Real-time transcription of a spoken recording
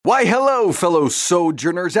Why, hello, fellow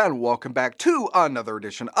sojourners, and welcome back to another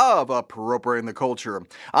edition of Appropriating the Culture.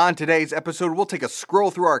 On today's episode, we'll take a scroll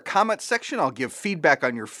through our comment section. I'll give feedback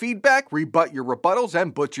on your feedback, rebut your rebuttals,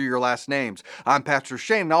 and butcher your last names. I'm Pastor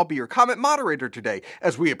Shane, and I'll be your comment moderator today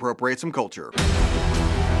as we appropriate some culture.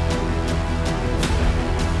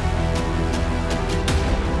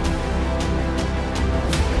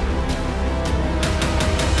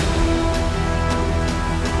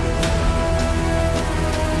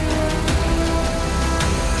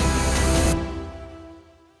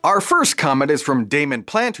 Our first comment is from Damon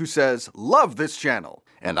Plant, who says, "Love this channel,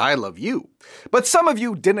 and I love you. But some of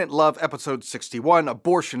you didn't love episode 61,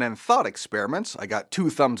 Abortion and Thought Experiments. I got 2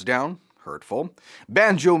 thumbs down. Hurtful.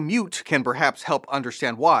 Banjo Mute can perhaps help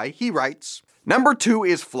understand why." He writes, "Number 2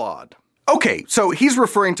 is flawed." Okay, so he's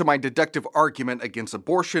referring to my deductive argument against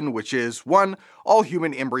abortion, which is 1. All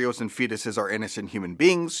human embryos and fetuses are innocent human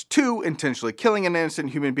beings. 2. Intentionally killing an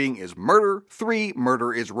innocent human being is murder. 3.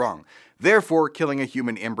 Murder is wrong. Therefore, killing a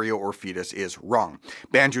human embryo or fetus is wrong.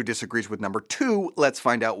 Banjo disagrees with number 2. Let's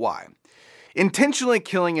find out why. Intentionally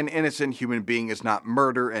killing an innocent human being is not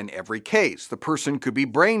murder in every case. The person could be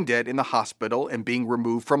brain dead in the hospital and being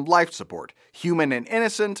removed from life support. Human and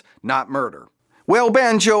innocent, not murder. Well,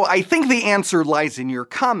 Banjo, I think the answer lies in your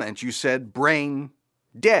comment. You said brain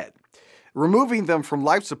dead. Removing them from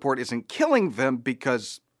life support isn't killing them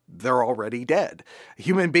because they're already dead.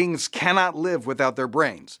 Human beings cannot live without their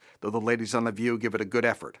brains, though the ladies on The View give it a good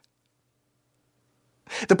effort.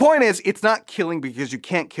 The point is, it's not killing because you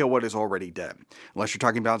can't kill what is already dead, unless you're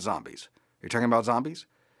talking about zombies. You're talking about zombies?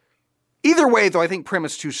 Either way, though, I think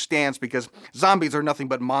premise 2 stands because zombies are nothing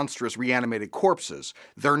but monstrous reanimated corpses.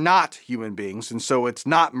 They're not human beings, and so it's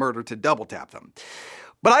not murder to double tap them.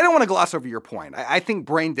 But I don't want to gloss over your point. I think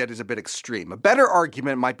brain dead is a bit extreme. A better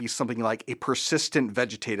argument might be something like a persistent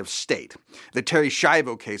vegetative state. The Terri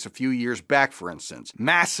Schiavo case a few years back, for instance.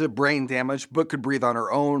 Massive brain damage, but could breathe on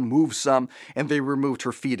her own, move some, and they removed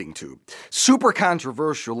her feeding tube. Super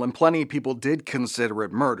controversial, and plenty of people did consider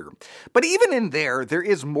it murder. But even in there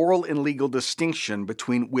is moral and legal distinction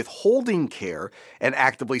between withholding care and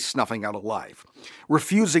actively snuffing out a life.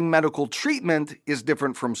 Refusing medical treatment is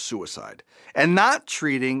different from suicide. And not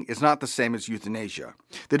treating is not the same as euthanasia.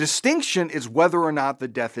 The distinction is whether or not the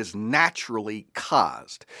death is naturally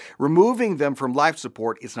caused. Removing them from life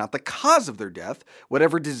support is not the cause of their death.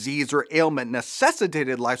 Whatever disease or ailment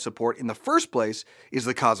necessitated life support in the first place is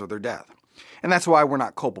the cause of their death. And that's why we're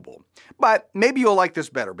not culpable. But maybe you'll like this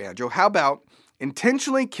better, Banjo. How about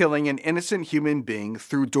intentionally killing an innocent human being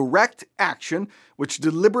through direct action, which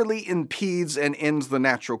deliberately impedes and ends the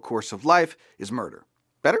natural course of life, is murder?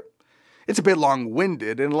 Better? It's a bit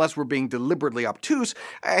long-winded, and unless we're being deliberately obtuse,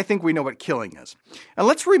 I think we know what killing is. And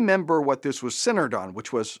let's remember what this was centered on,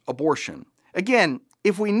 which was abortion. Again,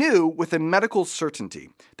 if we knew with a medical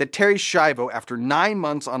certainty that Terri Schiavo, after 9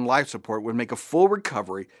 months on life support, would make a full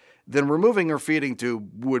recovery, then removing her feeding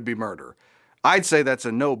tube would be murder. I'd say that's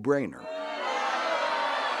a no-brainer.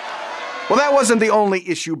 Well, that wasn't the only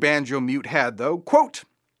issue Banjo Mute had, though. Quote,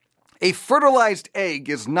 "A fertilized egg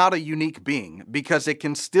is not a unique being because it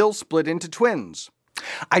can still split into twins."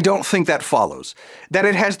 I don't think that follows. That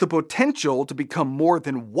it has the potential to become more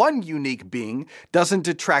than one unique being doesn't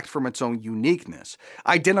detract from its own uniqueness.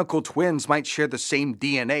 Identical twins might share the same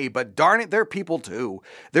DNA, but darn it, they're people too.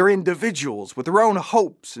 They're individuals with their own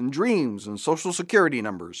hopes and dreams and social security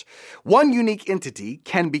numbers. One unique entity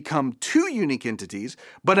can become 2 unique entities,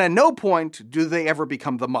 but at no point do they ever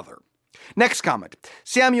become the mother. Next comment.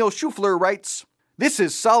 Samuel Schufler writes, "This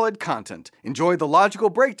is solid content. Enjoy the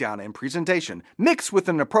logical breakdown and presentation, mixed with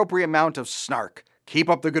an appropriate amount of snark. Keep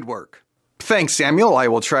up the good work." Thanks, Samuel. I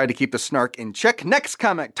will try to keep the snark in check. Next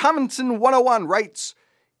comment. Tomlinson 101 writes,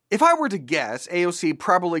 "If I were to guess, AOC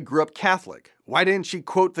probably grew up Catholic. Why didn't she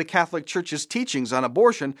quote the Catholic Church's teachings on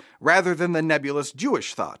abortion rather than the nebulous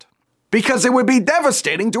Jewish thought? Because it would be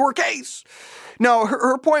devastating to her case." No,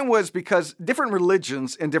 her point was because different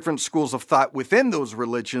religions and different schools of thought within those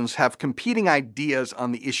religions have competing ideas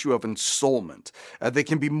on the issue of ensoulment. They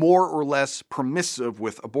can be more or less permissive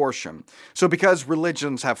with abortion. So because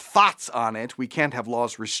religions have thoughts on it, we can't have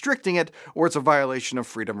laws restricting it, or it's a violation of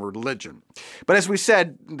freedom of religion. But as we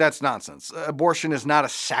said, that's nonsense. Abortion is not a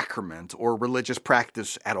sacrament or religious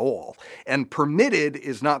practice at all, and permitted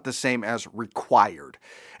is not the same as required.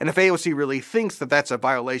 And if AOC really thinks that that's a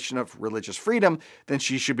violation of religious freedom, then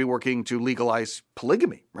she should be working to legalize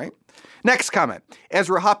polygamy, right? Next comment.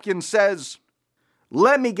 Ezra Hopkins says,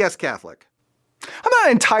 "Let me guess Catholic." I'm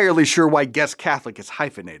not entirely sure why Guess Catholic is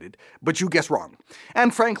hyphenated, but you guessed wrong.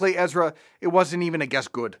 And frankly, Ezra, it wasn't even a guess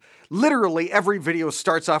good. Literally, every video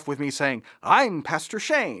starts off with me saying, "I'm Pastor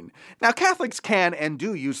Shane." Now, Catholics can and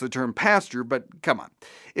do use the term pastor, but come on.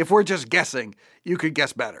 If we're just guessing, you could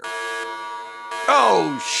guess better.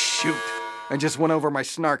 Oh, shoot. I just went over my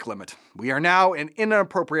snark limit. We are now an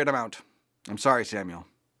inappropriate amount. I'm sorry, Samuel.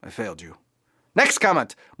 I failed you. Next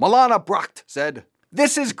comment. Milana Brocht said,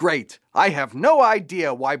 "This is great. I have no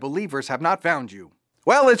idea why believers have not found you."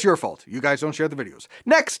 Well, it's your fault. You guys don't share the videos.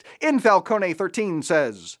 Next, Infalcone13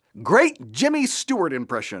 says, "Great Jimmy Stewart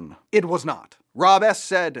impression." It was not. Rob S.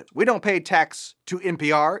 said, "We don't pay tax to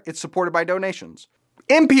NPR. It's supported by donations."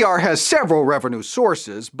 NPR has several revenue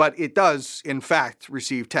sources, but it does, in fact,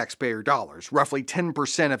 receive taxpayer dollars. Roughly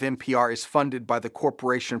 10% of NPR is funded by the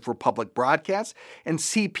Corporation for Public Broadcasts, and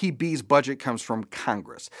CPB's budget comes from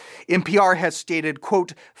Congress. NPR has stated,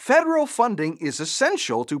 quote, "Federal funding is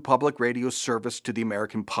essential to public radio service to the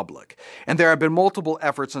American public." And there have been multiple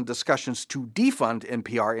efforts and discussions to defund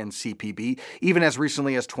NPR and CPB, even as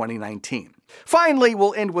recently as 2019. Finally,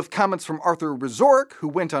 we'll end with comments from Arthur Rizork, who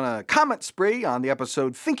went on a comment spree on the episode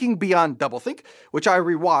Thinking Beyond Doublethink, which I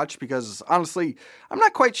rewatched because, honestly, I'm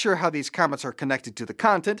not quite sure how these comments are connected to the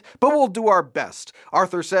content, but we'll do our best.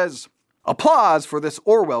 Arthur says, "Applause for this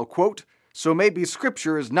Orwell quote, so maybe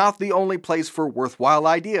scripture is not the only place for worthwhile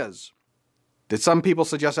ideas." Did some people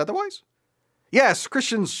suggest otherwise? Yes,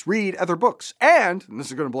 Christians read other books, and this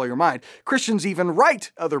is going to blow your mind, Christians even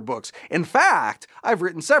write other books. In fact, I've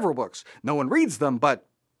written several books. No one reads them, but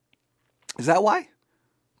is that why?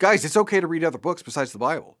 Guys, it's okay to read other books besides the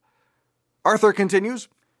Bible. Arthur continues,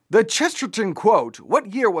 "The Chesterton quote,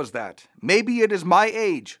 what year was that? Maybe it is my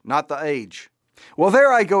age, not the age." Well,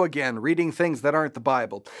 there I go again, reading things that aren't the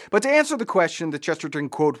Bible. But to answer the question, the Chesterton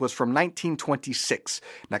quote was from 1926.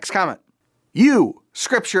 Next comment.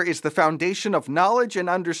 Scripture is the foundation of knowledge and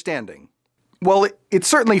understanding. Well, it's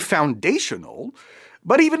certainly foundational,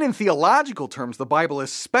 but even in theological terms, the Bible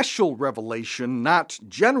is special revelation, not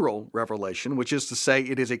general revelation, which is to say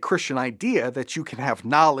it is a Christian idea that you can have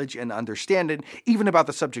knowledge and understanding, even about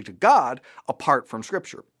the subject of God, apart from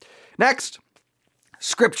Scripture. Next,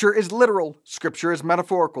 Scripture is literal, Scripture is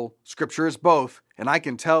metaphorical, Scripture is both, and I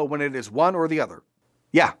can tell when it is one or the other.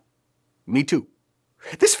 Yeah, me too.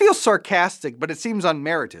 This feels sarcastic, but it seems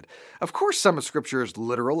unmerited. Of course, some of Scripture is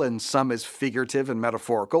literal and some is figurative and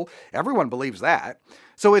metaphorical. Everyone believes that.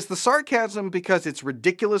 So is the sarcasm because it's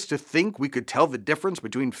ridiculous to think we could tell the difference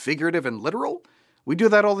between figurative and literal? We do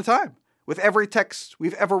that all the time, with every text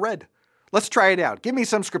we've ever read. Let's try it out. Give me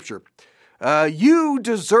some Scripture. You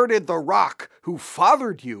deserted the rock who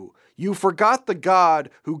fathered you. You forgot the God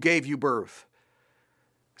who gave you birth.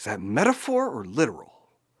 Is that metaphor or literal?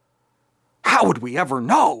 How would we ever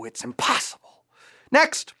know? It's impossible.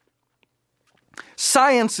 Next.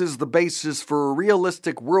 Science is the basis for a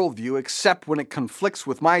realistic worldview, except when it conflicts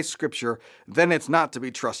with my scripture, then it's not to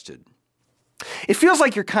be trusted. It feels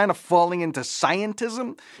like you're kind of falling into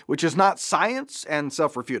scientism, which is not science and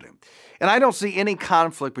self-refuting. And I don't see any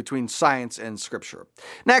conflict between science and scripture.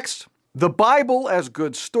 Next. The Bible as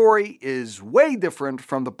good story is way different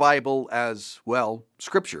from the Bible as, well,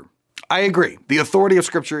 scripture. I agree. The authority of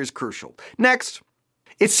Scripture is crucial. Next,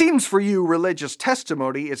 it seems for you religious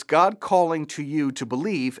testimony is God calling to you to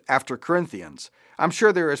believe after Corinthians. I'm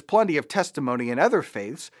sure there is plenty of testimony in other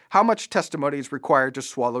faiths. How much testimony is required to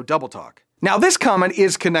swallow double talk? Now, this comment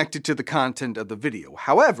is connected to the content of the video.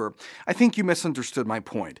 However, I think you misunderstood my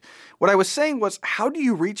point. What I was saying was, how do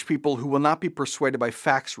you reach people who will not be persuaded by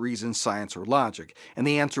facts, reason, science, or logic? And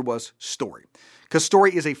the answer was story. Because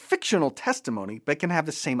story is a fictional testimony, but can have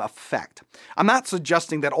the same effect. I'm not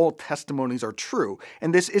suggesting that all testimonies are true,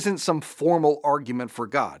 and this isn't some formal argument for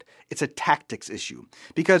God. It's a tactics issue,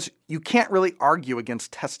 because you can't really argue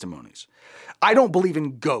against testimonies. I don't believe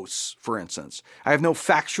in ghosts, for instance. I have no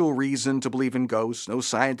factual reason to believe in ghosts, no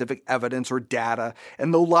scientific evidence or data,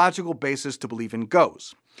 and no logical basis to believe in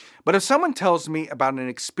ghosts. But if someone tells me about an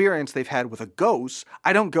experience they've had with a ghost,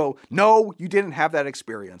 I don't go, "No, you didn't have that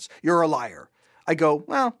experience. You're a liar." I go,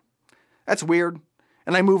 "Well, that's weird,"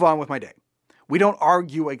 and I move on with my day. We don't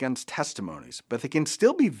argue against testimonies, but they can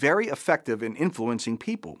still be very effective in influencing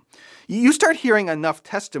people. You start hearing enough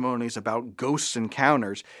testimonies about ghosts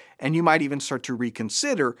encounters, and you might even start to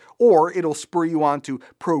reconsider, or it'll spur you on to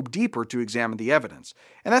probe deeper to examine the evidence.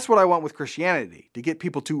 And that's what I want with Christianity, to get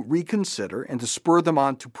people to reconsider and to spur them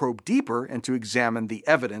on to probe deeper and to examine the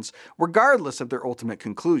evidence, regardless of their ultimate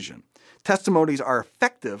conclusion. Testimonies are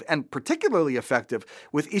effective, and particularly effective,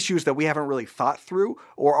 with issues that we haven't really thought through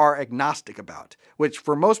or are agnostic about, which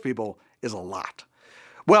for most people is a lot.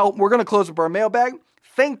 Well, we're going to close up our mailbag.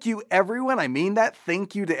 Thank you, everyone. I mean that.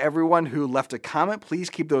 Thank you to everyone who left a comment. Please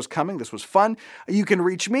keep those coming. This was fun. You can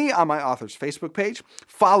reach me on my author's Facebook page.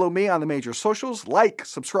 Follow me on the major socials. Like,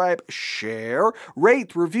 subscribe, share,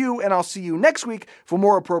 rate, review, and I'll see you next week for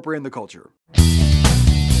more Appropriating the Culture.